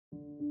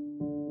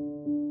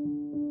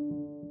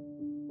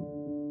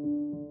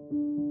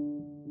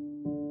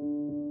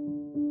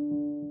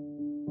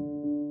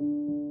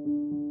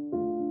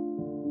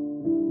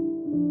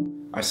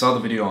I saw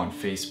the video on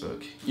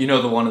Facebook. You know,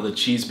 the one of the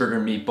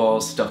cheeseburger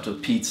meatballs stuffed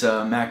with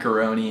pizza,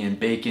 macaroni, and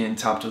bacon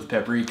topped with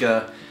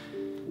paprika.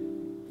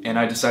 And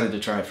I decided to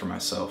try it for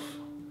myself.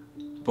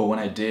 But when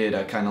I did,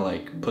 I kind of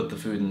like put the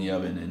food in the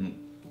oven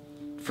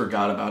and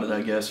forgot about it,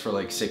 I guess, for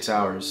like 6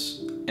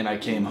 hours. And I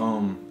came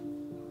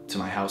home to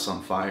my house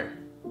on fire.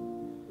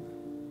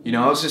 You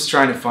know, I was just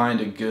trying to find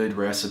a good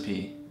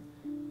recipe.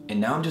 And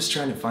now I'm just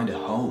trying to find a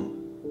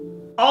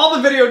home. All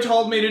the video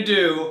told me to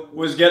do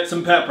was get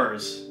some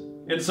peppers.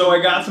 And so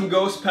I got some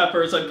ghost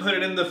peppers, I put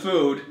it in the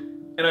food,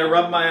 and I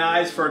rubbed my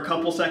eyes for a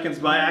couple seconds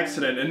by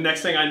accident, and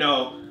next thing I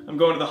know, I'm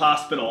going to the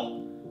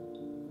hospital.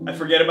 I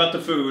forget about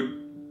the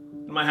food,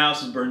 and my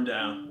house is burned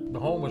down. The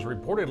home was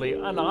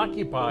reportedly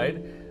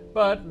unoccupied,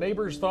 but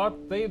neighbors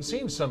thought they had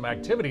seen some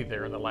activity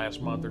there in the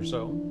last month or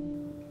so.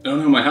 Oh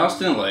no, my house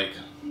didn't like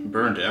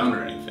burn down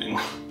or anything.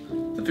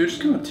 The food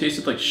just kind of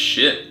tasted like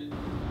shit.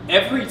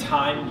 Every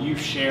time you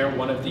share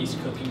one of these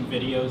cooking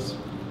videos,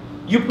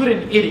 you put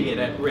an idiot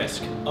at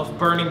risk of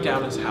burning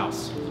down his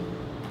house.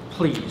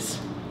 Please,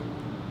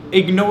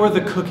 ignore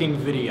the cooking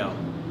video.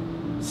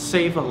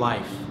 Save a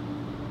life.